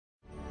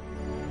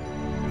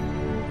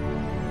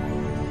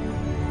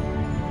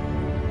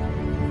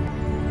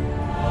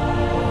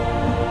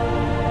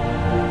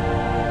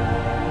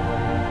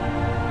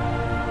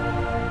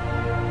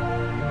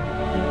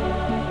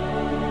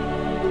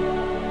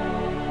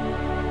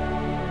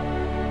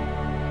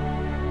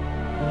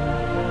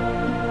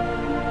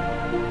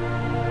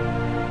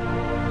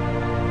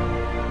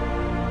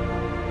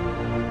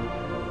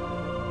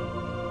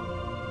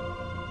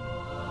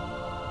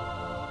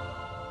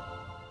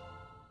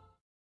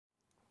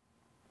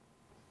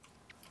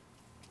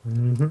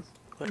Mm-hmm.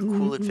 What a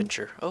cool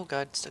adventure. Oh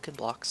god, stuck in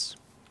blocks.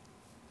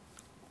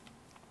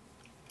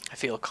 I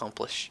feel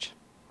accomplished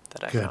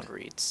that I Good. found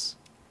reeds.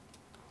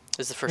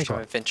 This is the first time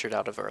I've ventured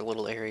out of our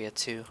little area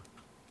too.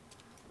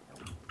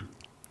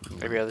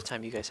 Every other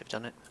time you guys have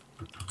done it.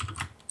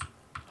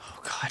 Oh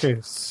god. Okay,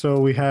 so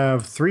we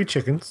have 3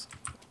 chickens.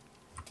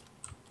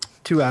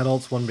 2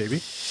 adults, 1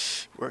 baby.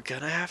 We're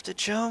gonna have to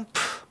jump.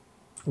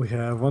 We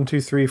have 1,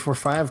 2, 3, 4,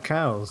 5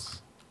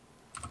 cows.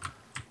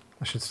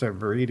 I should start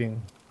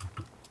breeding.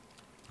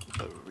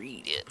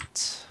 Breed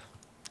it.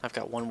 I've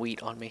got 1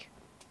 wheat on me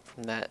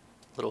from that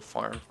little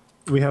farm.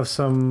 We have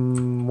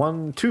some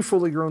 2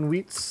 fully grown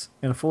wheats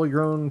and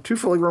 2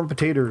 fully grown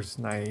potatoes.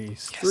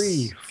 Nice.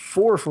 Yes.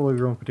 4 fully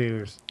grown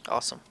potatoes.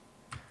 Awesome.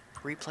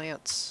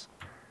 Replants.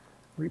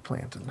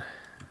 Replanting.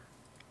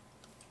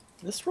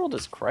 This world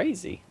is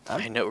crazy.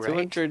 I know,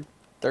 right?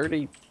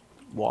 230.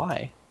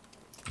 Why?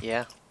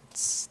 Yeah,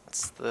 it's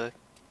the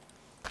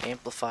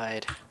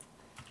amplified.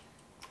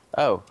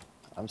 Oh,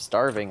 I'm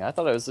starving. I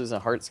thought I was losing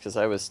hearts because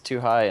I was too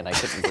high and I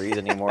couldn't breathe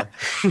anymore.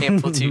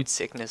 Amplitude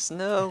sickness.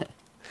 No.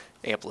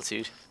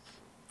 Amplitude.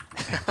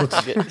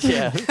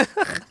 Yeah.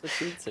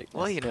 Amplitude sickness.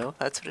 Well, you know,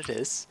 that's what it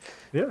is.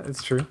 Yeah,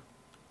 it's true.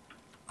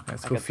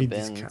 Let's I go got the feed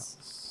these bins.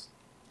 cows.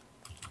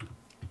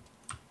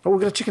 Oh, we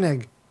got a chicken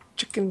egg.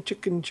 Chicken egg.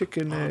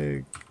 Chicken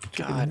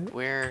God, egg.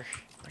 where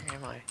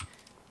am I?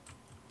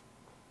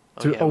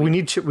 Oh, we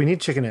need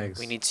chicken eggs.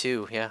 We need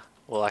 2, yeah.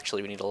 Well,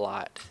 actually, we need a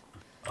lot.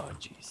 Oh,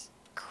 jeez.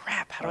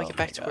 Crap, how do I Oh get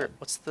back my to where? God.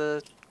 What's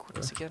the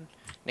coordinates again?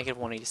 Negative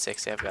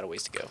 186, yeah, I've got a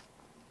ways to go.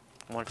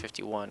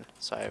 151,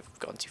 so I've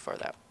gone too far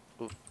that.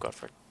 Ooh, gone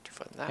too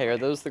far that Hey, way. are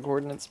those the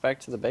coordinates back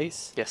to the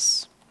base?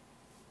 Yes.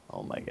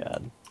 Oh my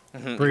god.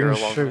 You're Bring a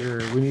long way.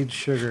 sugar. We need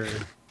sugar.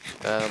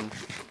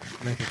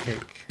 Make a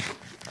cake.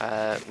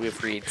 We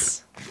have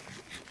reeds.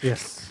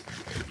 Yes.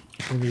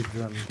 We need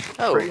them.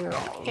 Oh, Bring it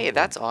on. hey,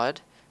 that's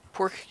odd.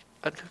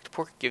 Uncooked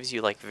pork gives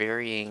you like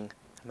varying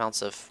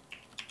amounts of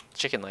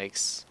chicken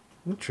legs.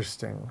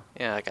 Interesting.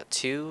 Yeah, I got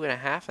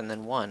 2.5 and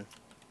then 1.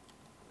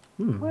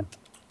 What?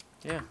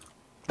 Yeah.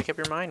 Make up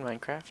your mind,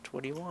 Minecraft.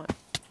 What do you want?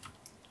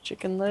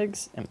 Chicken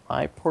legs and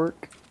my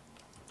pork?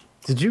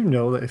 Did you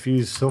know that if you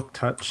use a silk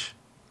touch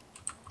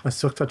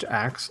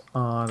axe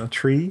on a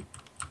tree,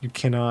 you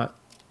cannot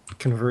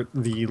convert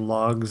the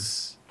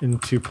logs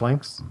into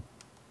planks?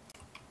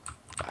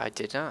 I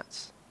did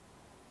not.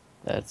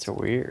 That's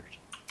weird.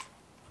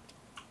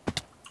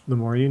 The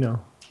more you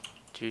know.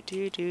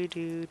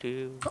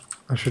 Do.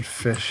 I should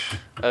fish.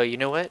 Oh, you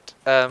know what?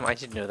 I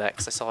did know that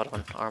because I saw it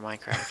on our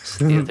Minecraft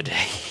the other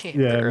day.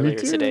 Yeah, or me earlier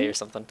today too. or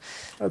something.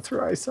 That's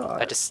where I saw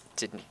it. I just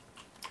didn't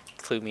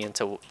clue me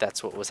into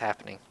that's what was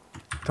happening.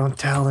 Don't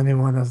tell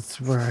anyone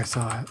that's where I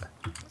saw it.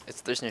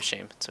 There's no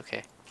shame. It's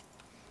okay.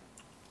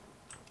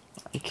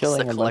 I'm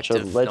killing the a bunch of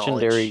collective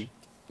legendary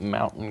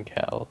mountain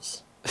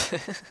cows.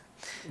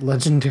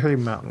 Legendary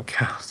mountain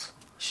cows.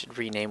 You should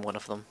rename one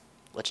of them.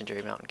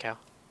 Legendary Mountain Cow.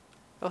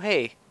 Oh,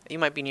 hey. You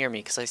might be near me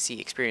because I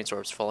see experience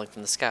orbs falling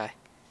from the sky.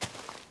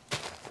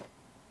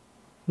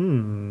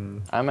 Hmm.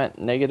 I'm at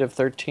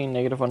 -13,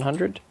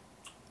 -100.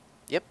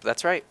 Yep,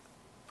 that's right.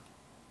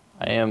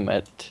 I am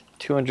at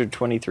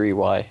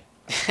 223Y.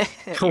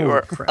 You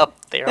are crap.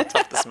 up there on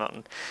top of this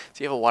mountain.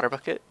 Do you have a water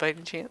bucket by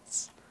any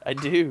chance? I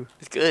do.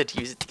 It's good.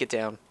 Use it to get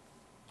down.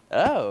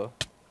 Oh.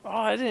 Oh,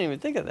 I didn't even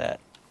think of that.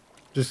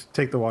 Just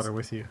take the water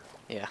with you.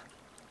 Yeah.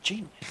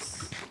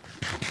 Genius.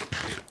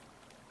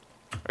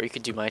 Or you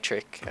could do my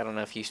trick. I don't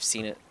know if you've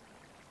seen it.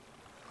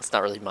 It's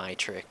not really my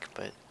trick,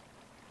 but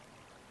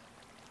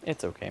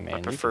It's okay, man. my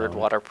You preferred can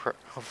own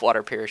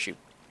water parachute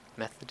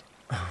method.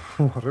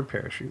 Water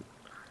parachute.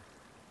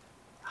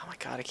 Oh my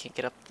god, I can't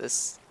get up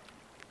this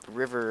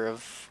river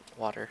of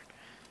water.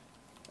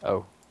 it.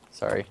 Oh,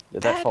 sorry.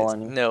 Did that fall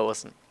on you? No, it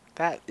wasn't.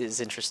 That is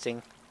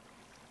interesting.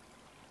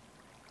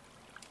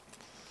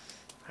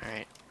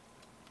 Alright.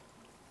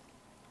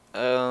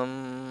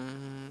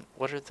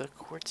 What are the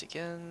chords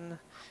again?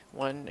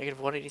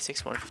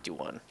 -186,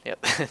 151.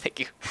 Yep, thank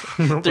you.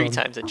 No 3 problem.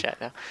 times in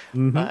chat now.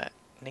 Mhm.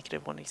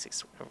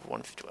 -186,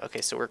 151.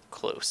 Okay, so we're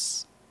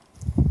close.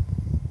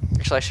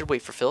 Actually, I should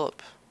wait for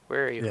Philip.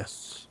 Where are you?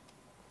 Yes.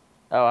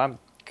 Oh, I'm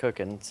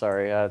cooking.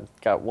 Sorry. I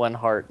got 1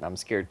 heart and I'm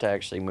scared to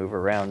actually move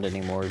around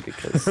anymore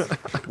because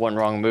one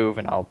wrong move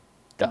and I'll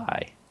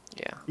die.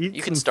 Yeah. Eat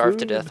You can some starve to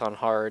food. death on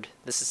hard.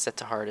 This is set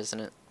to hard, isn't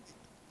it?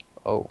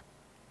 Oh,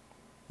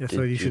 Yeah, did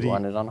so you should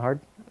want eat. it on hard?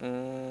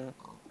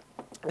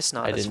 It's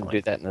not. I That's didn't fine.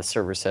 do that in the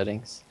server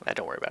settings.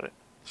 Don't worry about it.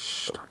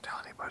 Shh, don't tell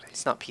anybody.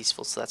 It's not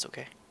peaceful, so that's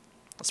okay.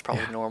 That's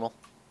probably Yeah. normal.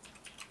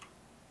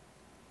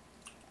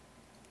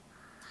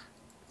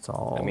 It's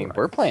all. I mean, right.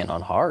 we're playing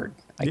on hard.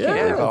 I can't Yeah,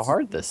 believe how it's-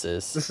 hard this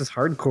is. This is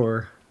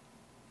hardcore.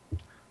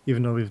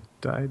 Even though we've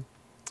died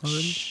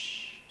already.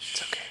 Shh.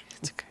 It's okay.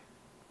 It's okay.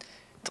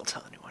 Don't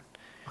tell anyone.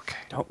 Okay.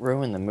 Don't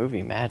ruin the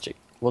movie magic.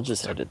 We'll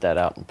just edit that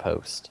out in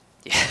post.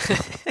 Yeah.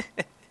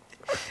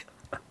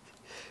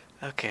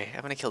 Okay,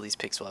 I'm gonna kill these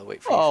pigs while I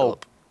wait for you, Oh,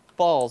 Philip.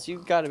 balls. You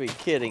gotta be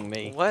kidding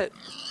me. What?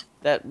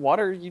 That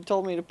water you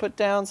told me to put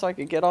down so I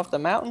could get off the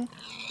mountain?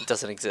 It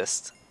doesn't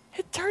exist.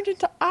 It turned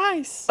into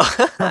ice.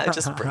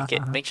 Just break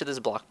it. Make sure there's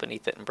a block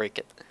beneath it and break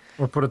it.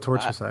 Or put a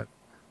torch aside.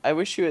 I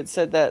wish you had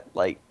said that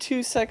like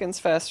 2 seconds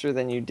faster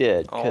than you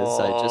did, because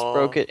I just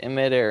broke it in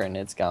midair and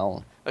it's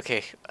gone.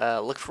 Okay,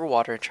 look for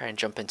water and try and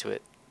jump into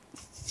it.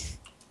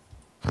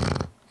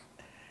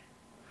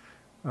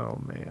 Oh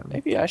man.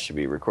 Maybe I should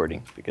be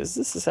recording, because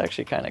this is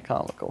actually kind of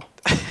comical.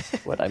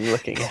 What I'm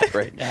looking at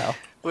right now.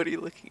 What are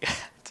you looking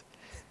at?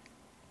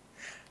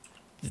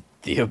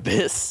 The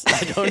abyss.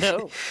 I don't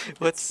know.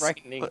 What's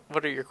frightening.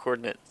 What are your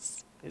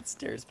coordinates? It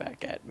stares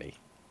back at me.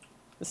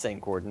 The same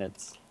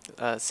coordinates.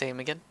 Same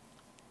again?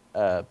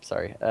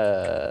 Sorry.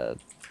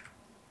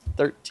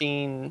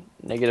 13,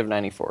 negative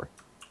 94.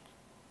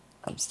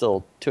 I'm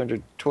still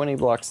 220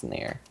 blocks in the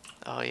air.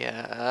 Oh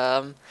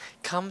yeah.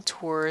 Come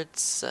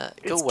towards. Go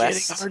It's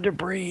west. getting hard to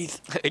breathe.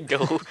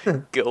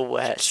 Go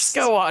west. Just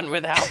go on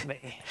without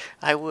me.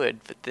 I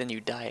would, but then you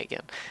die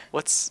again.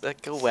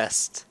 Go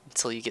west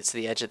until you get to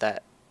the edge of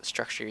that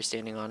structure you're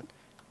standing on.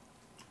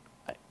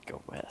 I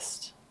go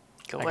west.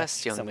 Go I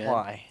west, gotta young man.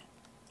 Why?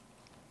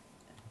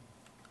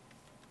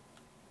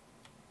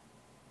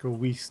 Go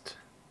west.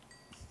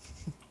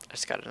 I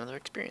just got another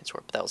experience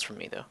warp. That was from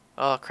me though.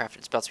 Oh crap!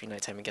 It's about to be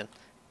nighttime again.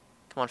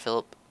 Come on,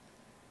 Philip.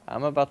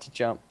 I'm about to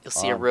jump. You'll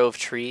see a row of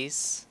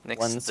trees next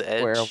one to the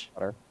square edge. of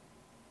water.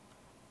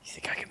 You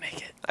think I can make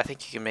it? I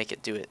think you can make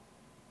it. Do it.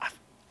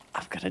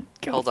 I've got to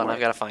go. Hold on, for I've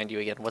it. got to find you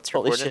again. What's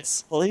your Holy coordinates?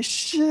 shit! Holy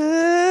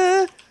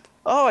shit!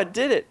 Oh, I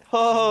did it!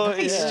 Oh,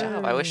 Nice yeah.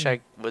 job. I wish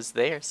I was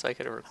there so I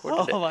could have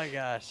recorded Oh it. my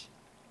gosh,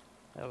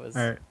 that was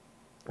All right.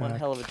 one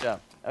hell of a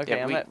jump. Okay,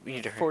 Yeah, I'm we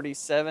need to at hurry.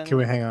 47. Can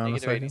we hang on a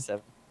negative second?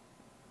 87.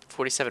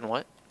 47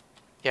 what?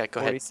 Yeah, go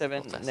ahead.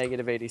 47, Hold fast.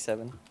 negative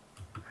 87.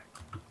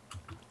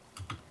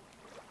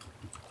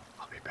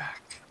 I'll be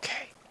back.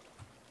 Okay.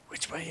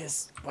 Which way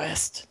is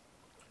west?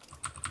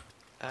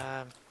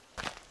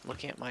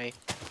 Looking at my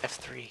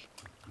F3.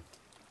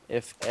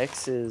 If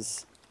X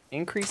is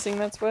increasing,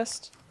 that's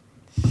west.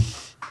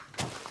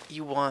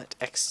 You want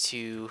X to...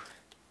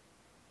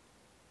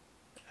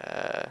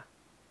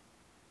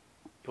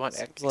 You want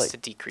Seems X like- to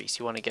decrease.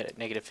 You want to get it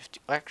negative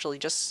 50. Well, actually,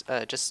 just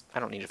I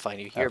don't need to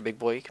find you here, big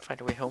boy. You can find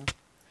your way home.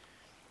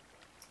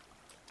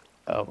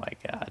 Oh my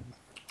god.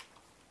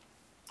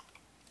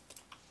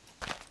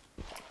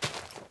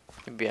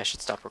 Maybe I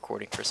should stop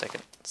recording for a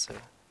second. So,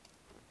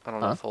 I don't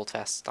know Huh? if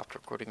Holdfast stopped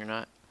recording or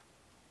not.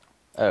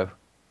 Oh.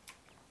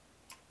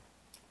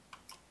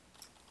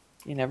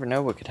 You never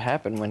know what could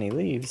happen when he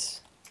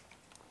leaves.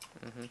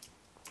 Mm-hmm.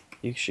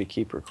 You should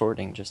keep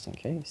recording just in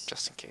case.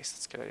 Just in case.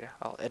 That's a good idea.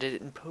 I'll edit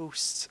it in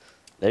post.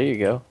 There you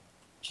go.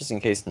 Just in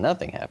case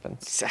nothing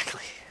happens.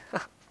 Exactly.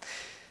 Alright.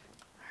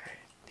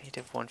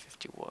 Native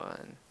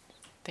 151. I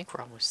think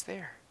we're almost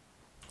there.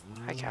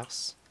 Hi,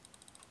 cows.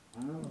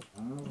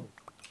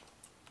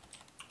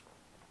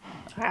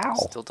 Ow.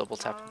 Still double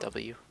tapping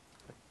W.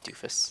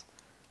 Doofus.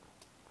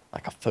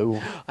 Like a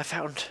fool. I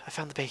found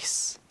the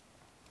base.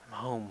 I'm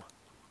home.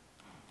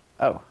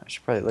 Oh, I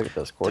should probably look at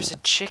those There's coordinates. a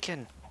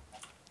chicken.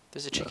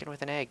 There's a chicken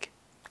with an egg.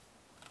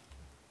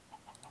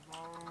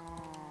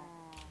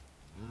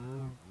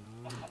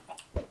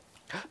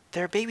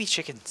 There are baby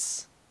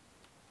chickens.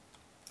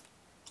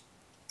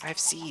 I have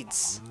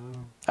seeds.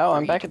 Oh,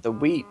 I'm back at the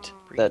wheat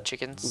Breed that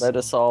chickens. led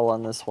us all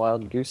on this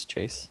wild goose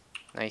chase.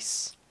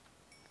 Nice.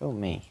 Go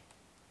me.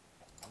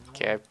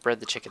 Okay, I've bred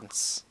the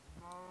chickens.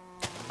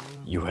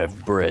 You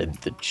have bred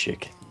the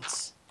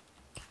chickens.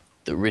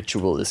 The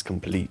ritual is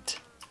complete.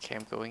 Okay,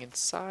 I'm going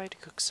inside to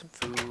cook some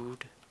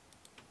food.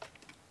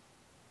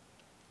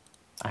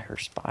 I heard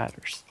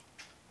spiders.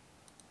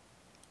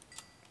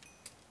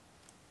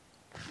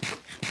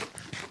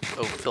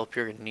 Oh, Philip,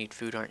 you're gonna need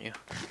food, aren't you?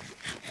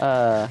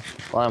 Well,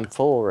 I'm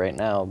full right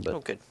now, but Oh,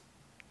 good.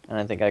 and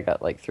I think I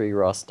got like 3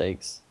 raw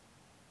steaks.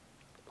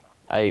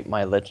 I ate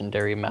my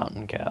legendary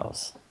mountain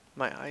cows.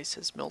 My ice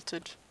has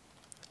melted.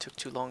 It took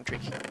too long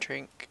drinking my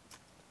drink.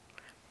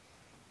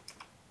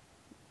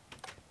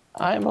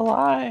 I'm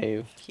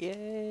alive.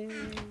 Yay!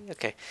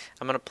 Okay,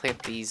 I'm gonna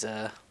plant these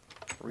I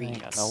reeds.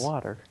 ain't got no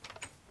water.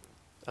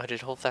 Oh,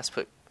 did Holdfast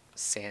put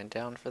sand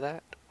down for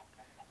that?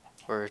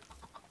 Or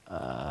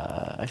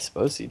I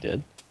suppose he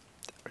did.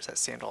 is that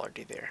sand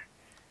already there?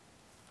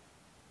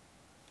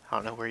 I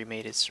don't know where he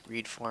made his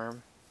reed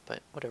farm,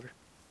 but whatever.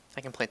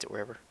 I can plant it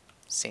wherever.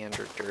 Sand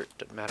or dirt,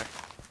 doesn't matter.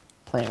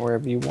 Plant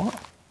wherever you want.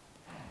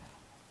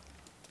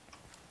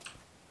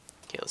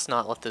 Okay, let's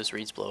not let those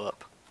reeds blow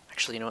up.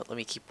 Actually, you know what? Let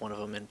me keep one of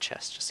them in a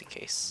chest just in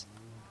case.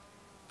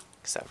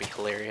 Because that would be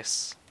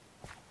hilarious.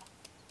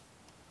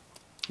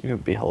 It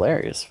would be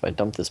hilarious if I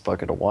dumped this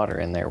bucket of water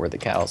in there where the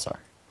cows are.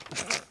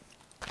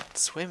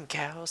 Swim,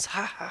 cows!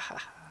 Ha ha ha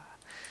ha!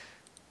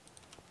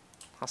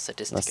 How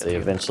sadistic Unless of they you.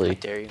 eventually- How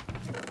dare you?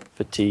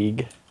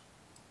 Fatigue.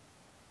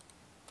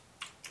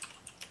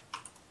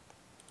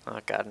 Oh,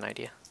 I got an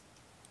idea.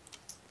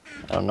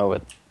 I don't know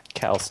what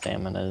cow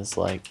stamina is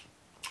like.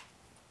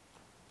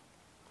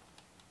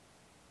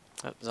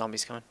 Oh,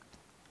 zombies coming.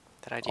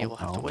 That idea Oh, will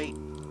have to no. wait.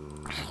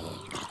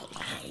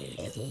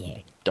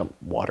 Dump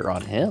water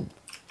on him.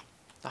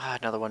 Ah,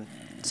 another one.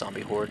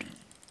 Zombie horde.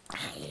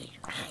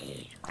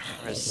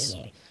 Or as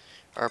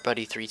our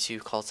buddy 32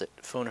 calls it,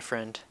 phone a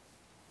friend.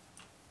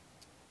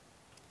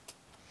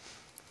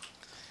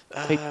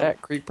 Take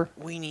that, creeper.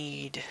 We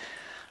need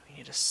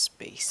a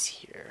space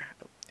here.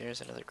 Oh,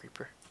 there's another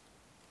creeper.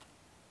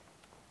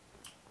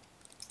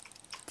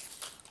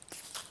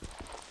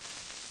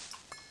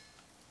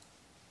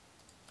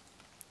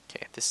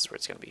 Okay, this is where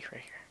it's gonna be,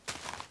 right here.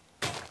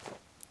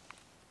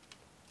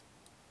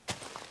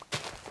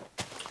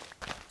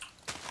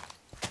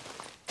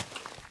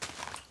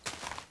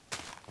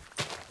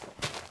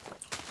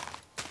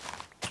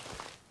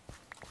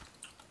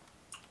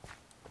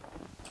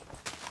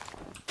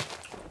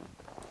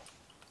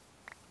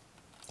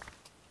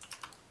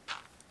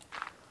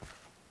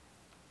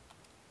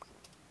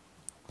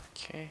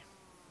 Okay.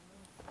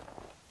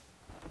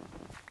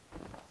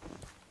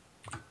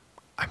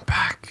 I'm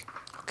back.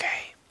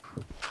 Okay.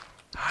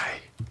 Hi.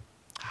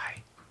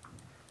 Hi.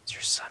 Is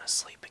your son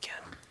asleep again?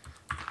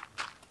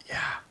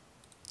 Yeah.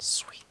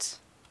 Sweet.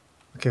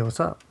 Okay, what's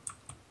up?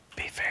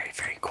 Be very,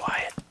 very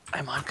quiet.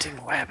 I'm hunting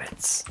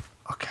rabbits.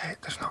 Okay,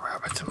 there's no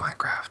rabbits in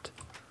Minecraft.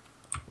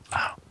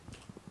 Oh.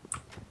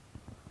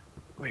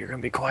 Well, you're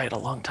gonna be quiet a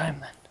long time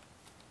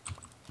then.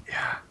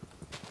 Yeah.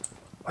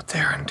 What's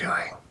Aaron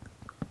doing?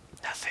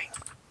 Nothing.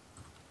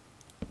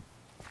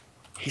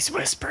 He's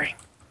whispering.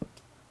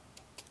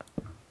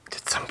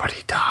 Did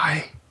somebody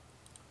die?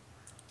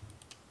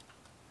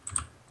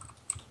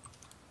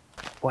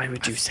 Why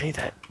would you say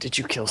that? Did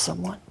you kill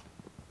someone?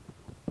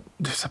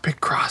 There's a big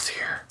cross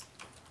here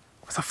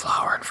with a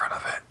flower in front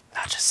of it.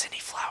 Not just any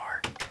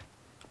flower.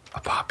 A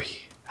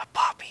poppy. A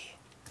poppy.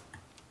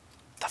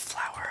 The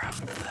flower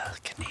of the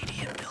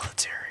Canadian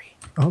military.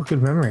 Oh,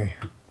 good memory.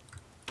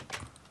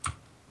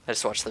 I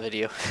just watched the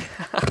video.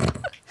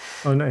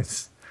 Oh,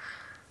 nice.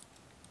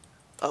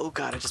 Oh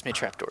god, I just made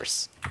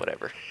trapdoors.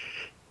 Whatever.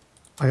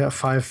 I got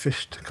 5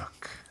 fish to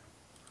cook.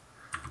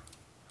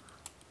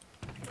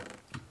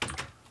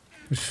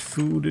 There's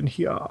food in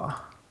here.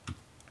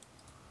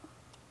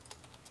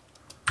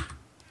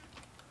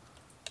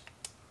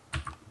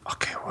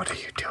 Okay, what are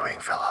you doing,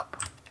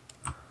 Philip?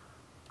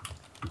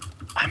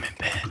 I'm in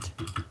bed.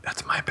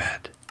 That's my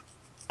bed.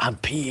 I'm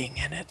peeing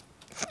in it.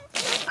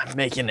 I'm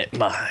making it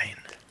mine.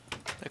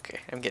 Okay,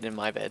 I'm getting in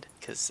my bed,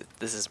 because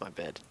this is my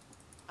bed.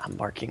 I'm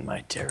marking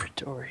my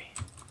territory.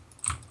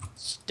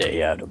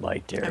 Stay out of my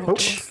territory.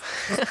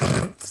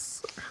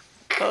 Oops.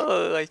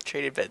 Oh, I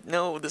traded bed.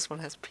 No, this one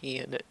has pee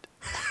in it.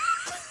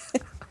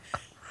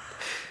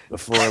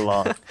 Before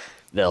long,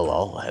 they'll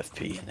all have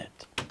pee in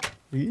it.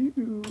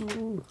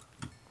 Ew.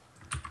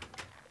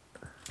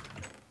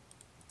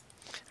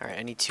 Alright,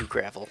 I need 2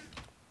 gravel.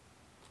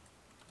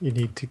 You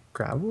need to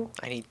gravel?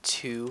 I need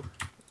 2.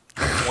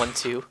 1,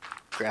 2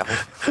 gravel.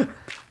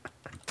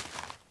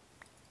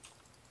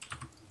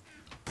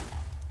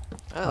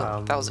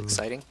 Oh, that was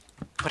exciting.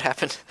 What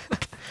happened?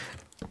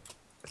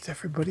 Is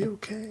everybody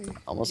okay?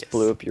 Almost Yes.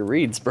 blew up your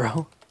reeds,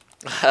 bro.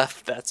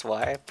 That's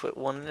why I put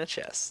one in a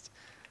chest.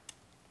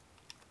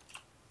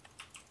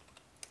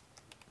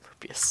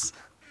 Murpius.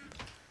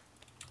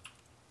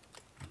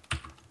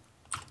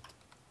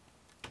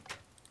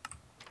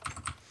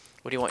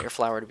 What do you want your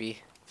flower to be,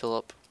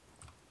 Philip?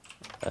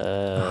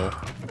 I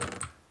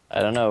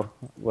don't know.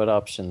 What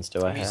options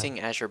do I I'm have? using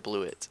Azure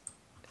Bluet,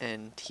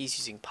 and he's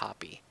using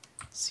Poppy.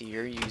 So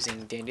you're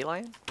using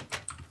Dandelion?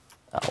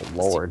 Oh,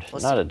 Lord.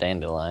 let's Not do- a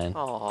dandelion.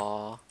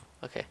 Aww.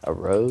 Okay. A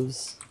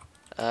rose?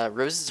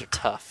 Roses are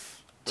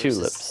tough. Roses-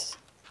 Tulips.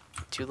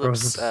 Tulips.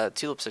 Roses.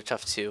 Tulips are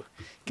tough too.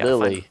 Gotta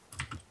Lily.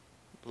 find-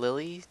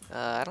 Lily?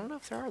 I don't know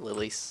if there are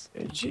lilies.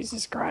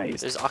 Jesus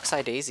Christ. There's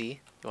Oxeye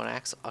Daisy. You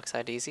want to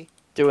Oxeye Daisy?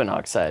 Do an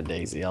oxide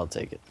daisy. I'll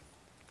take it.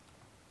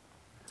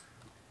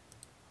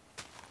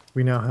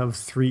 We now have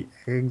 3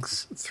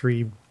 eggs,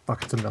 3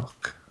 buckets of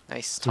milk.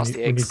 Nice. We Toss need- the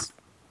we need- eggs.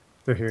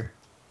 They're here.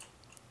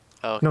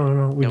 Oh, okay.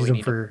 No, we No, use them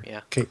need for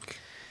yeah. cake.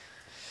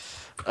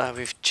 We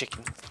have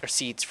chicken or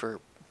seeds for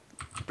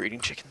breeding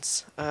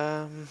chickens.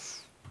 Are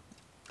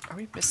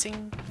we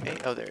missing?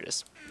 Oh, there it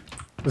is.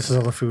 This is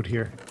all the food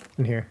here,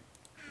 in here.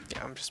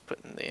 Yeah, I'm just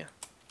putting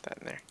that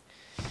in there.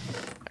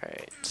 All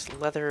right,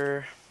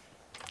 leather.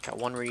 Got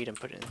 1 reed and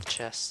put it in the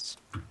chest.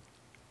 I'm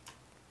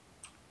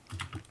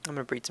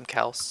gonna breed some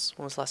cows.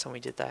 When was the last time we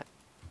did that?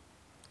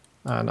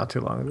 Not too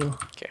long ago.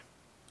 Okay.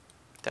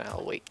 Then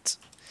I'll wait.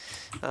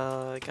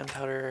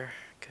 Gunpowder,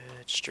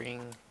 good.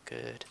 String,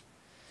 good.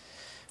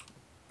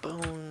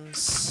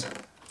 Bones.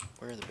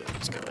 Where are the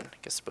bones going? I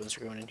guess the bones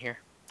are going in here.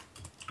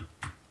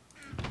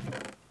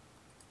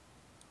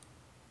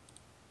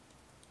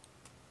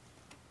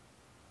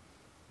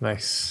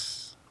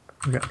 Nice.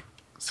 We got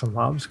some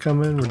mobs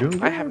coming. We're doing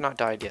good. I have not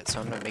died yet, so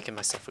I'm not making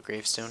myself a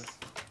gravestone.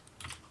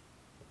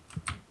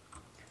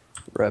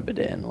 Rub it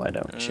in, why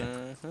don't you?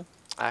 Mm-hmm.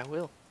 I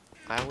will.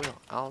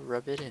 I'll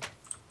rub it in.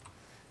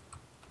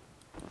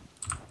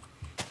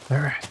 All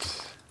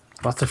right.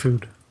 Lots of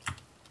food.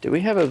 Do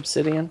we have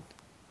obsidian?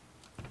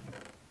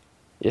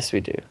 Yes, we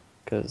do.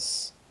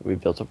 Because we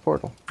built a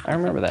portal. I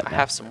remember that I now.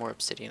 have some more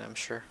obsidian, I'm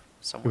sure.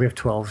 We Somewhere. have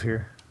 12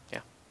 here. Yeah.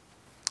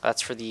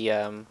 That's for the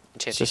enchanting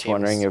Just tables.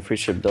 wondering if we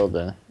should build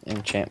an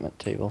enchantment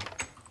table.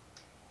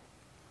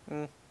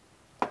 I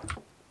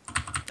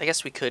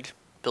guess we could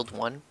build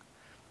one,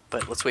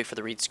 but let's wait for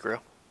the reeds to grow.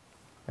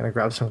 And I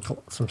grabbed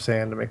some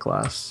sand to make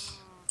glass.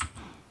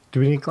 Do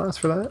we need glass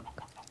for that?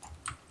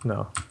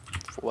 No.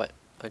 For what?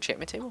 An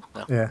enchantment table?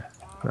 No. Yeah.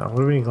 No. What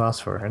do we need glass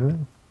for?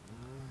 Anything?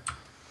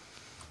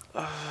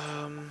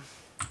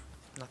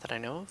 Not that I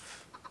know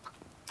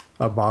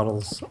of.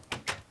 Bottles.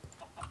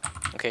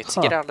 Okay,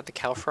 to get out of the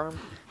cow farm,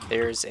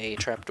 there's a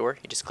trap door.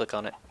 You just click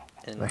on it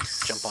and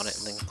Nice. jump on it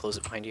and then close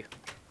it behind you.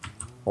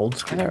 Old I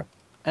school.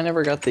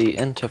 never got the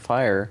Into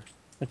Fire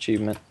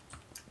achievement.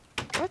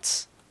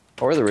 What?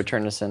 Or the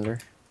Return to Cinder.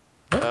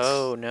 What?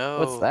 Oh no.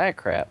 What's that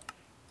crap?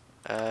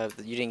 You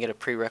didn't get a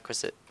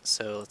prerequisite,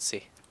 so let's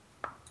see.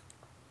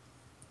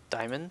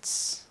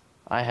 Diamonds?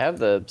 I have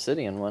the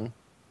obsidian one.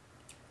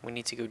 We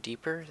need to go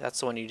deeper? That's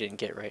the one you didn't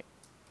get, right?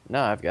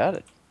 No, I've got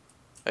it.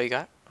 Oh, you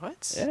got?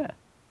 What? Yeah.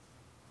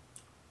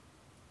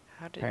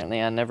 How did...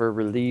 Apparently I never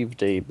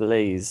relieved a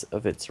blaze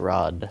of its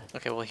rod.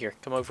 Okay, well here,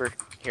 come over.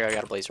 Here, I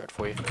got a blaze rod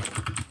for you.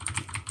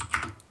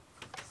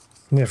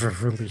 Never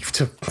relieved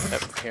him. Oh,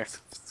 here.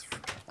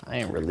 I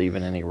ain't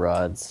relieving any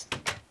rods.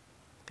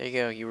 There you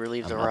go, you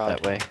relieve the I'm not rod.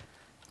 that way.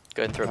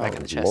 Go ahead and throw it back Oh,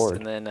 in the chest, Lord.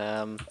 and then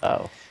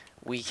Oh.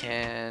 we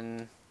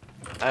can...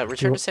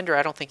 Return to Cinder,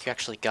 I don't think you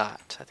actually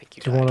got. I think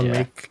you Do you died. want to Yeah.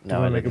 make? No,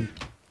 do I you want to make a? didn't.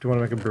 Do you want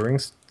to make a brewing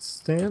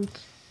stand?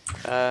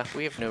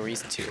 We have no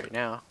reason to right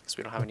now, because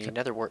we don't have any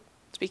nether wart.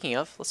 Speaking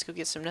of, let's go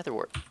get some nether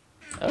wart.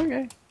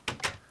 Okay.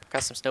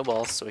 Got some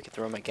snowballs, so we can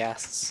throw them at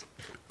ghasts.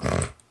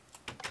 Grab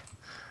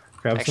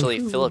some Actually,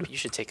 food. Philip, you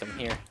should take them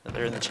here.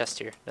 They're in the chest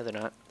here. No, they're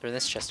not. They're in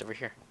this chest over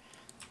here.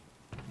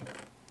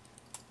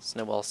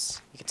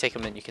 Snowballs. You can take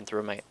them and you can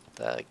throw them at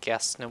the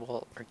gas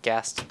snowball or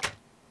gas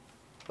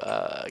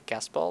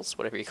balls,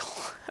 whatever you call,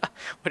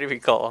 whatever you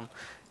call them.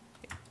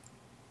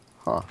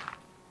 Huh.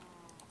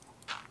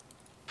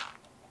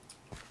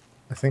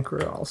 I think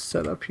we're all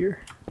set up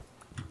here.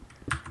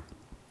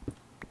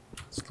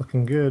 It's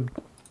looking good.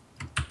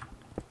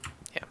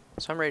 Yeah.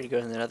 So I'm ready to go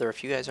in the nether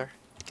if you guys are.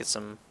 Get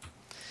some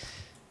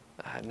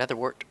nether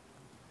wart.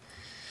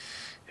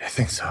 I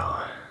think so.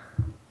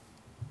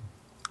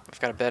 I've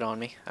got a bed on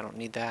me. I don't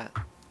need that.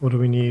 What do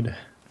we need?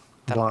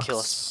 That'll Blocks. kill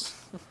us.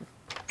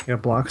 I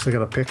got blocks. I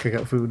got a pick. I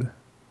got food.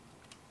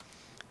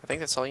 I think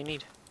that's all you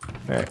need.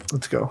 All right,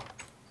 let's go.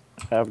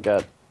 I've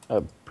got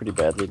a pretty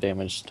badly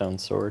damaged stone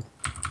sword.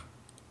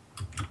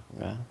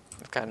 Yeah.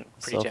 I've got a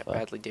pretty So far.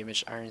 badly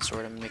damaged iron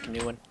sword. I'm gonna make a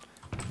new one.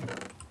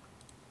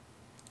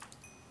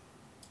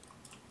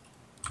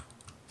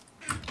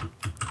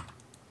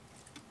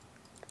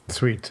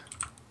 Sweet.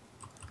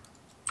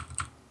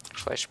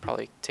 Actually, I should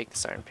probably take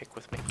this iron pick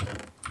with me.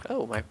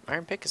 Oh, my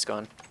iron pick is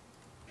gone.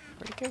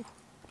 Where'd it go?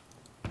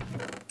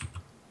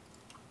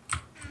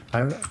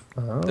 Oh,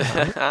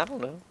 I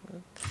don't know.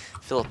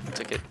 Philip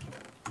took it.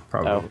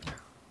 probably. Oh.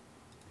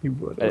 He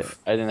would I have.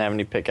 didn't have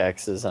any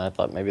pickaxes, and I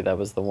thought maybe that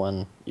was the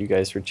one you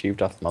guys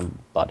retrieved off my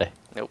body.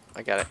 Nope,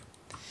 I got it.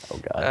 Oh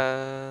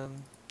god.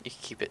 You can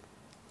keep it.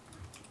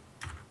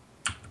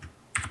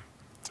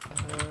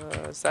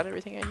 Is that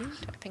everything I need?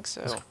 I think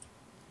so.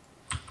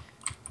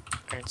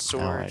 Iron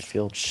sword, I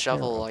feel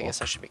shovel. I terrible.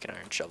 guess I should make an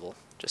iron shovel,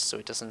 just so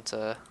it doesn't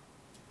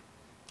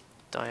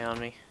die on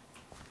me.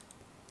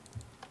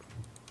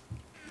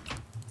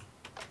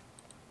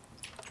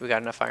 We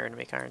got enough iron to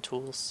make iron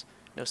tools.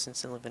 No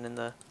sense in living in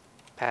the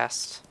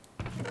past.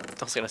 I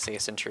was gonna say a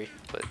century,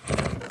 but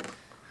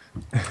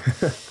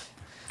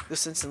no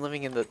sense in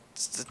living in the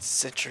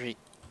century.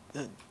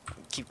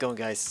 Keep going,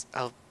 guys.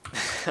 I'm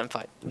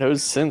fine. No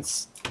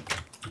sense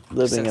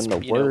living Sense, in the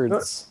you know.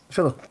 words.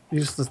 Philip,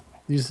 use this.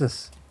 Use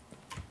this.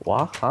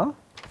 What? Huh?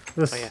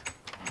 This. Oh yeah,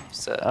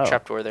 just a Oh.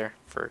 trapdoor there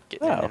for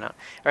getting in Oh. and out.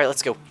 All right,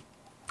 let's go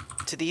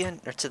to the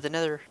end or to the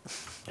nether.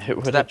 It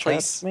would that have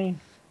place. trapped me.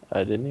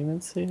 I didn't even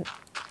see it.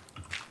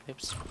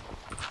 Oops.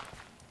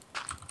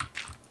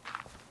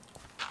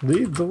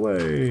 Lead the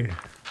way.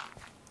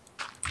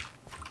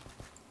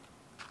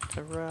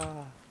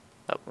 Hurrah!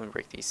 Oh, let me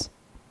break these.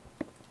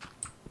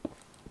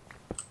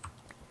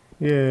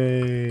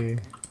 Yay.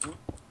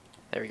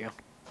 There we go.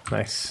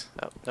 Nice.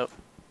 Oh nope.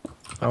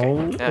 Oh.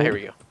 Okay. Now here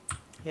we go.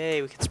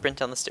 Yay! We can sprint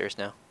down the stairs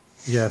now.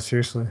 Yeah,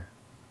 seriously.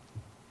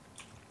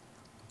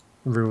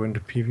 Ruined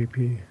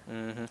PvP.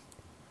 Mm-hmm.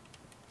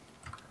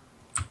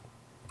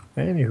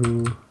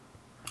 Anywho.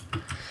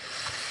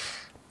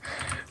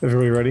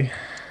 Everybody ready?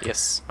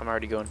 Yes, I'm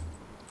already going.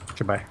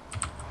 Goodbye.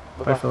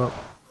 Bye-bye. Bye, Philip.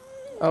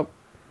 Oh,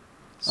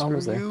 Screw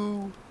almost there.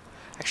 you.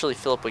 Actually,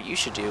 Philip, what you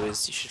should do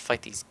is you should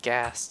fight these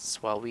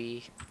ghasts while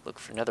we look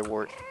for another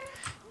wart.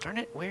 Darn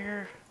it,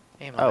 where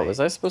am I? Oh, was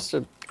I supposed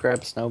to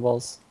grab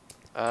snowballs?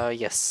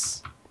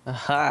 Yes.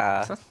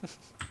 Aha!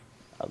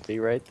 I'll be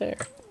right there.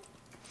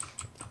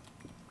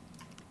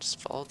 Just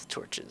follow the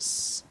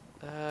torches.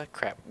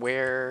 Crap.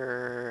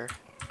 Where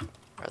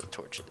are the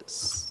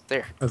torches?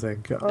 There. As I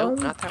go. Nope,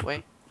 not that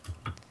way.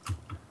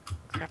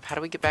 Crap, how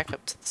do we get back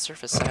up to the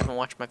surface? I haven't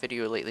watched my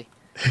video lately.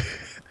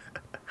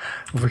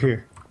 Over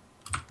here.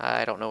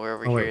 I don't know where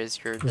over Oh, here wait.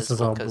 is. You're This is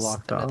invisible all because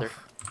blocked the nether.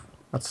 off.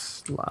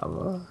 That's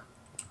lava.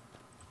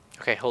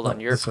 Okay, hold Oh, on.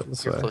 You're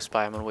this you're way. close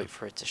by. I'm gonna wait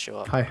for it to show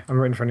up. Hi, I'm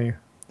right in front of you.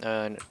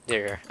 There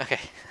you are. Okay.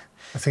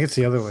 I think it's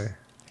the other way.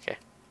 Okay.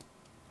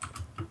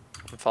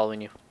 I'm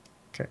following you.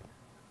 Okay.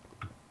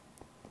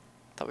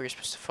 Thought we were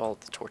supposed to follow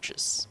the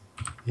torches.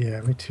 Yeah,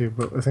 me too,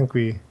 but I think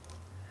we...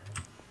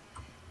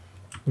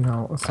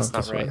 No, it's That's not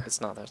not this right. way. It's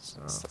not. That's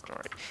not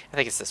right. I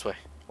think it's this way.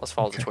 Let's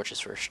follow the Okay. torches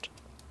first.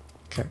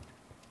 Okay.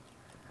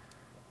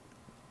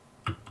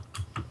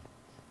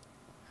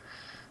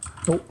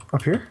 Oh,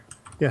 up here?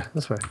 Yeah,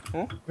 this way.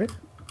 Hmm? Wait.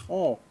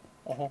 Oh.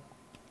 Uh-huh.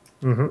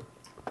 Mm-hmm.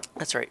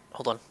 That's right.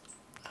 Hold on.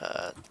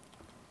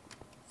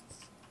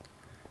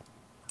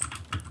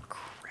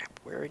 Crap.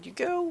 Where'd you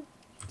go?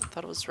 I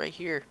thought it was right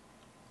here.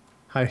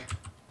 Hi.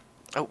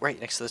 Oh, right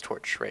next to the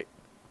torch. Right.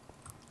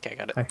 Okay, I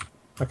got it. Hi.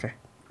 Okay.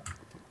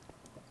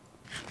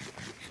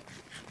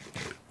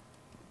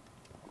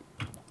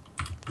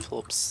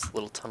 Philip's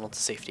little tunnel to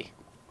safety.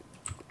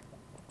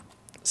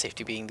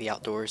 Safety being the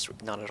outdoors,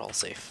 not at all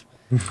safe.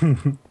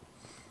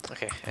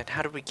 Okay, and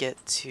how did we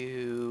get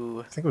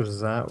to... I think it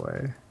was that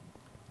way.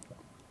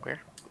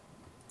 Where?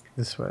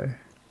 This way.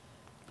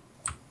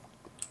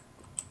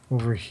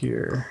 Over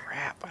here.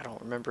 Crap, I don't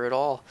remember at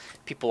all.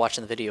 People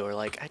watching the video are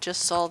like, I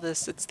just saw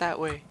this, it's that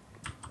way.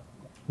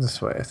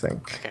 This way, I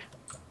think. Okay.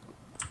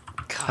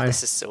 God, Hi.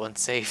 this is so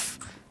unsafe.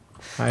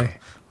 Hi.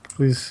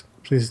 Please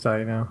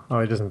die now. Oh,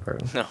 it doesn't burn.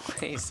 No,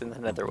 he's in the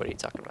nether. What are you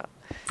talking about?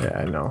 Yeah,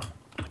 I know.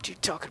 What are you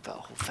talking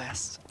about,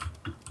 Holdfast?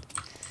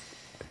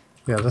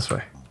 Yeah, this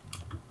way.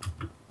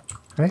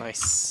 Hey?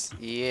 Nice.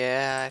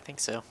 Yeah, I think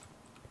so.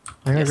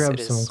 I'm gonna Yes, grab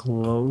it some is.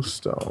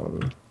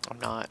 glowstone. I'm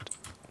not.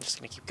 I'm just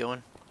gonna keep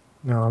going.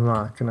 No, I'm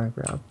not gonna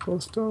grab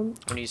glowstone.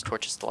 I'm gonna use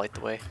torches to light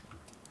the way.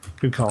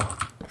 Good call.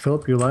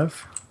 Philip, you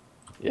alive?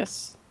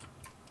 Yes.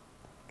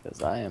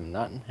 Because I am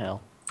not in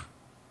hell.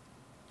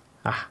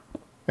 Ah.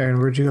 Aaron,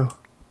 where'd you go?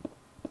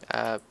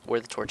 Where are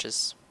the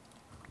torches?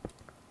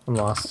 I'm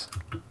lost.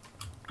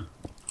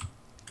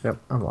 Yep,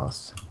 I'm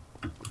lost.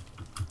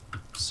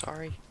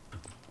 Sorry.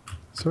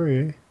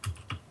 Sorry.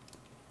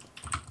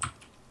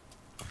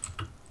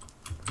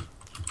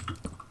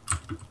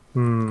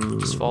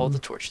 Just follow the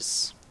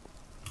torches.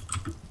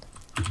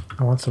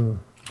 I want some...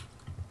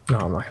 No,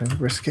 I'm not gonna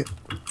risk it.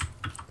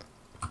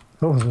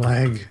 Oh,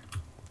 lag.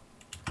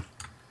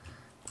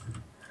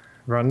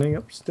 Running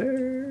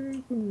upstairs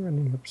and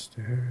running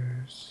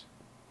upstairs.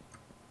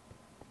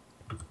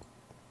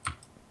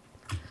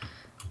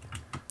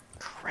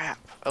 Crap.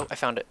 Oh, I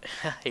found it.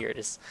 Here it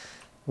is.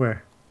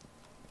 Where?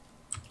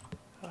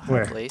 Oh, hi,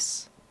 Where?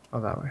 Blaze.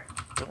 Oh, that way.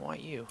 Don't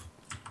want you.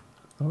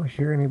 I don't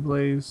hear any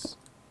blaze.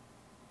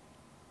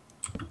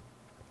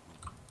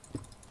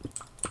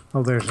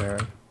 Oh, there's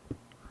Aaron.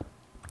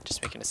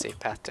 Just making a safe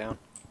path down.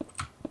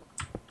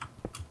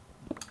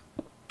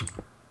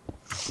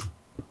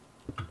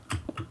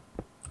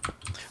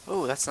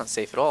 Oh, that's not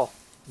safe at all.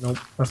 Nope,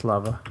 that's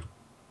lava.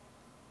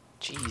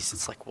 Jeez,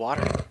 it's like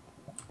water.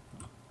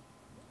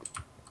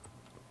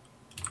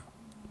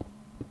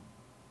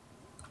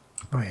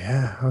 Oh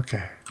yeah,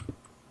 okay.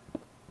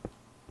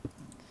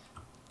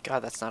 God,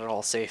 that's not at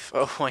all safe.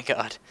 Oh my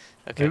god.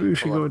 Okay. Maybe we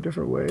should hold go a on.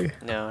 different way.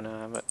 No,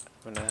 I'm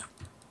gonna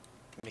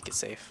make it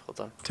safe. Hold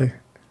on. Take.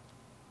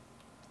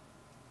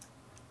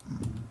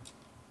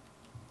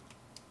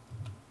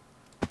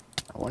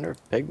 I wonder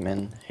if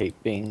pigmen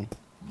hate being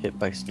hit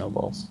by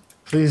snowballs.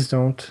 Please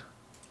don't.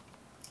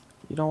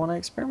 You don't want to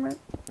experiment?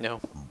 No.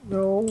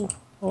 No.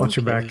 Watch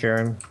your back, Okay.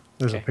 Aaron.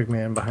 There's a Okay. pig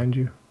man behind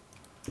you.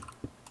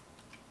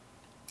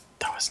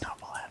 Throw a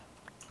snowball at him.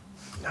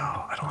 No,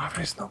 I don't have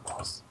any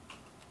snowballs.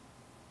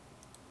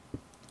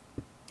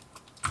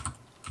 I'm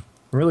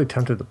really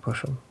tempted to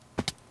push him.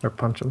 Or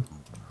punch him.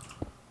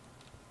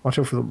 Watch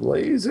out for the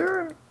blaze,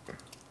 Aaron.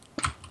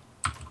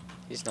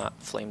 He's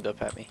not flamed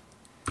up at me.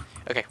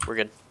 Okay, we're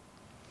good.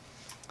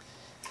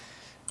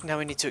 Now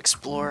we need to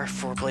explore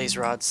for blaze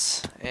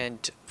rods. And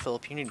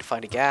Philip, you need to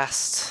find a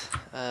ghast.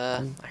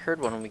 I heard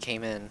one when we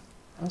came in.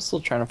 I'm still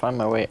trying to find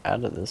my way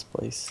out of this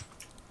place.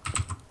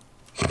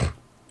 I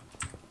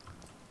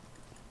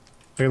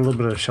got a little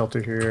bit of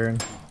shelter here, Aaron.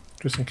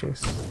 Just in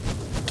case.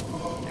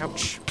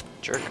 Ouch.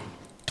 Jerk.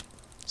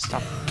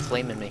 Stop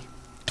flaming me.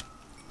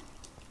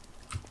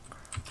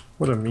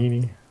 What a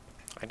meanie.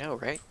 I know,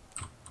 right?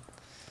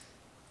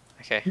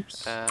 Okay.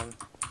 Oops.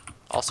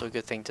 Also a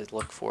good thing to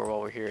look for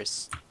while we're here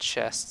is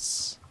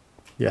chests.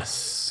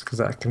 Yes, because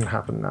that can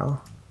happen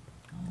now.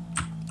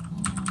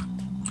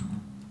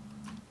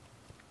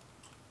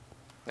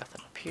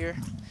 Nothing up here.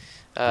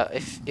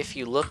 If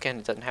you look and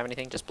it doesn't have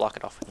anything, just block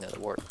it off with another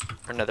wart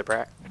or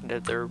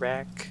another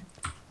rack.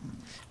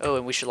 Oh,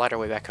 and we should light our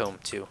way back home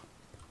too.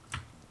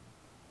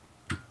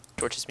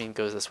 Torches mean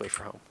goes this way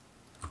for home.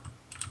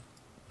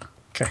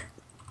 Okay.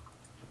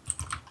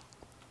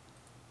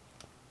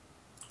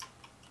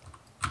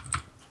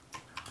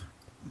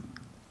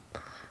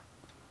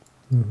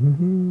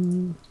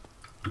 Mm-hmm.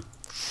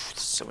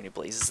 So many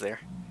blazes there.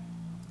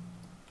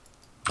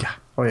 Yeah.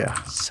 Oh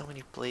yeah. So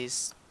many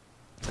blaze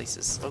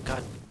places. Oh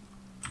god.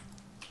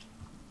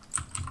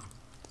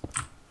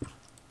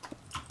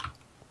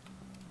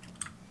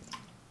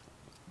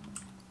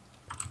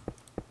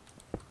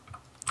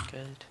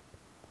 Good.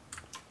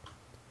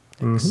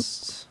 Mhm.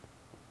 Next.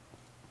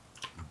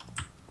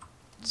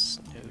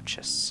 No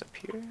chests up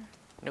here.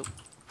 Nope.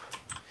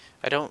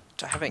 I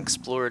haven't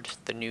explored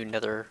the new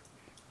nether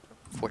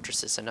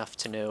fortresses enough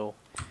to know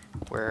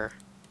where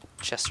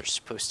chests are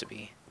supposed to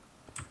be.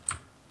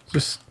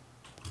 Just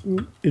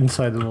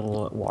inside the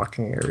little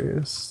walking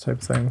areas type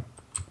thing.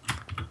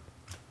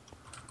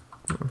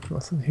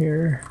 Nothing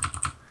here.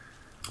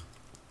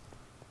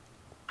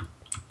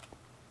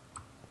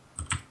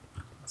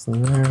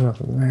 Nothing there,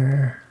 nothing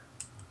there.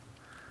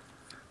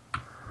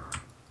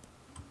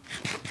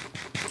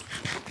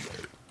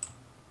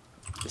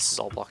 This is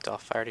all blocked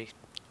off. I already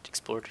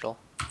explored it all.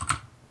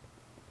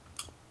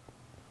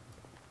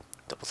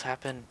 Double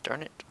tapping,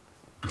 darn it.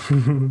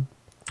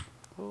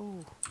 Oh,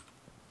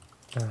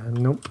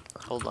 Nope.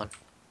 hold on.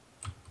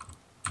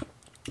 I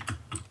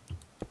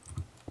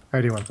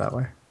already went that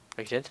way.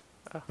 Oh, you did?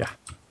 Oh, Yeah.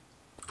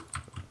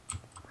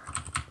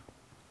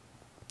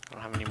 I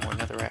don't have any more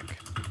netherrack.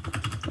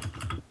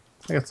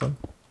 I got some.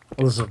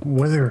 Oh, there's a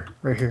wither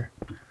right here.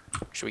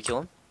 Should we kill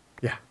him?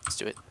 Yeah. Let's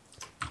do it.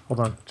 Hold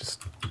on.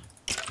 Just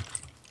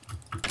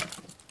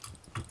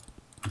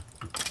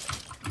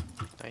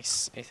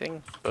Nice.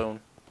 Anything? Bone.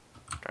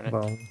 Darn it.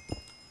 bone.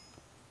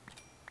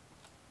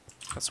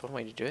 That's one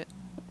way to do it.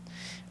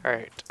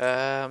 Alright,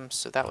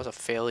 so that was a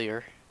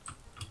failure.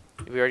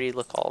 Did we already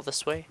look all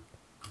this way?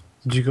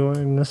 Did you go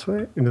in this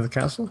way? Into the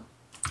castle?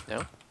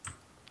 No?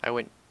 I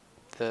went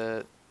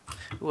the...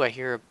 Ooh, I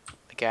hear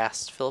a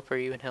ghast. Philip, are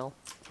you in hell?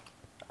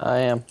 I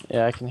am.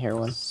 Yeah, I can hear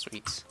one.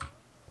 Sweet.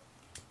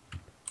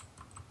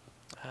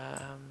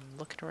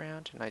 Looking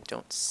around and I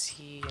don't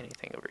see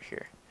anything over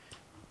here.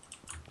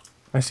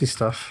 I see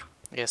stuff.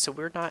 Yeah, so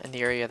we're not in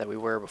the area that we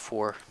were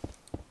before.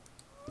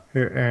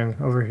 Here and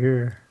over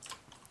here.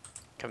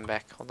 Coming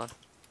back, hold on.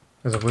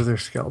 There's a wither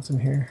skeleton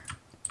here.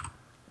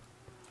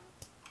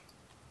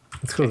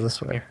 Let's go Okay,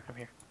 this I'm way. here, I'm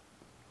here.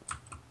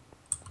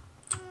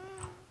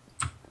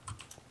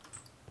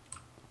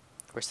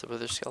 Where's the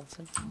wither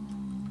skeleton?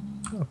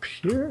 Up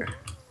here?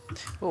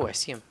 Oh, I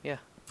see him, yeah.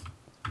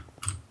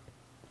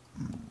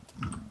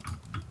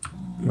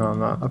 No,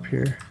 not up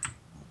here.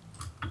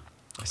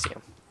 I see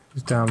him.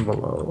 He's down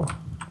below.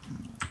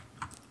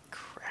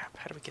 Crap,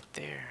 how do we get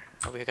there?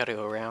 Oh, we gotta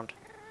go around.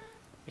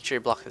 Make sure you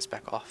block this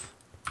back off.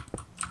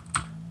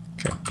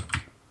 Okay.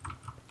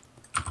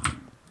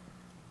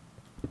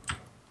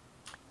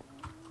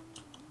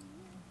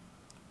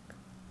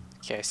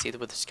 Okay, I see the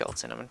wither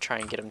skeleton. I'm gonna try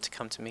and get him to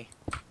come to me.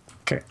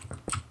 Okay.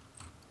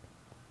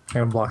 I'm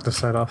gonna block this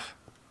side off.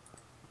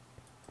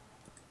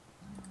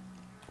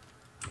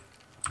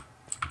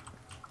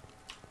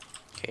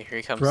 Okay, here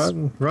he comes.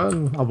 Run,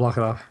 run! I'll block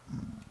it off.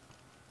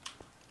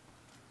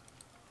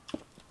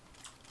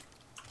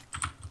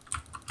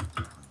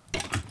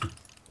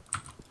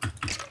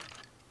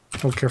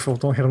 Oh, careful!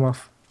 Don't hit him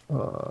off.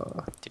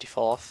 Did he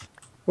fall off?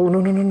 Oh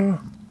no no no no!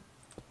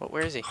 What?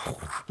 Where is he?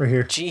 Right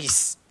here.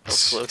 Jeez, that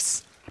was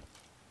close.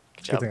 Good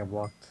Good job. thing I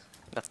blocked.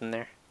 Nothing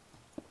there.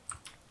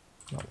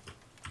 No.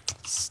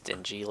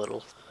 Stingy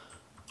little.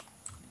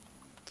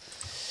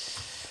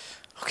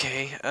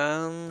 Okay,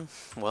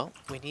 well,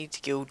 we need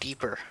to go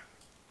deeper.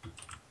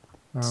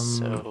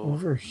 So-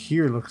 Over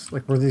here looks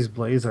like where these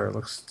blades are.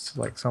 Looks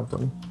like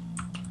something.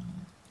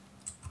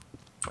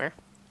 Where?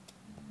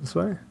 This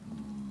way.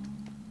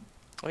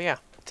 Oh yeah,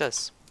 it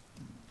does.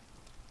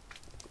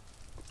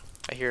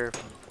 I hear,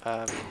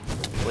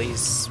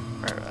 blaze,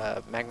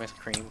 or, magma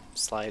cream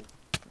slide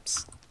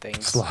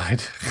things.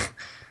 Slide.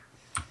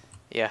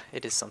 Yeah,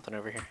 it is something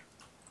over here.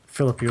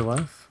 Philip, you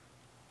alive?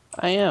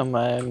 I am.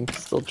 I'm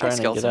still trying to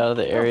get skeleton. out of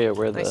the area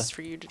where Nice the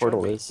for you to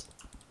portal join me. is.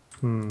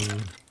 Hmm.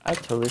 I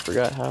totally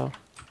forgot how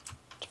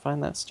to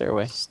find that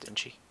stairway.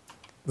 Stingy.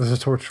 There's a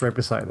torch right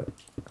beside it.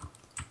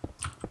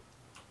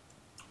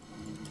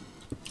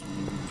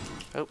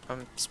 Oh,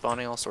 I'm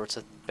spawning all sorts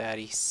of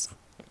baddies.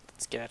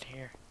 Let's get out of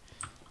here.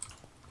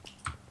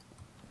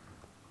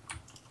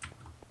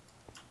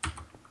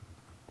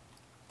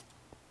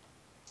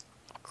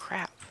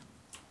 Crap.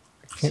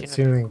 I can't See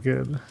see anything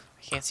good.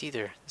 I can't see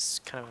either. This is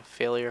kind of a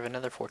failure of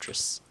another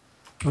fortress.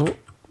 Oh,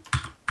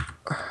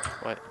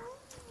 What?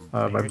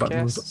 my Air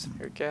button was gas?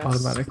 Air gas?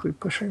 automatically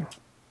pushing.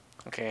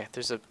 Okay,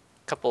 there's a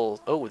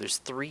couple... Oh, there's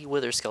 3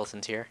 wither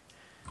skeletons here.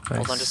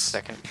 Hold on just a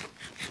second.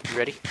 You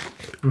ready?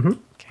 Mm-hmm.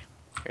 Okay,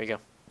 here you go.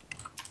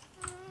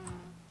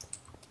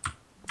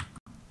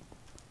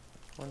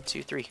 1,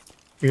 2, 3.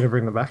 You gonna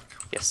bring them back?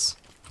 Yes.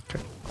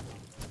 Okay.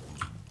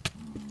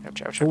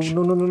 Ouch, ouch, Oh ouch.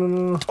 no no no no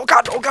no no! Oh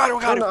god, oh god, oh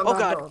god, No, no, oh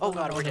god, no, oh no,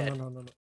 god, no, we're no, dead. no, no, no.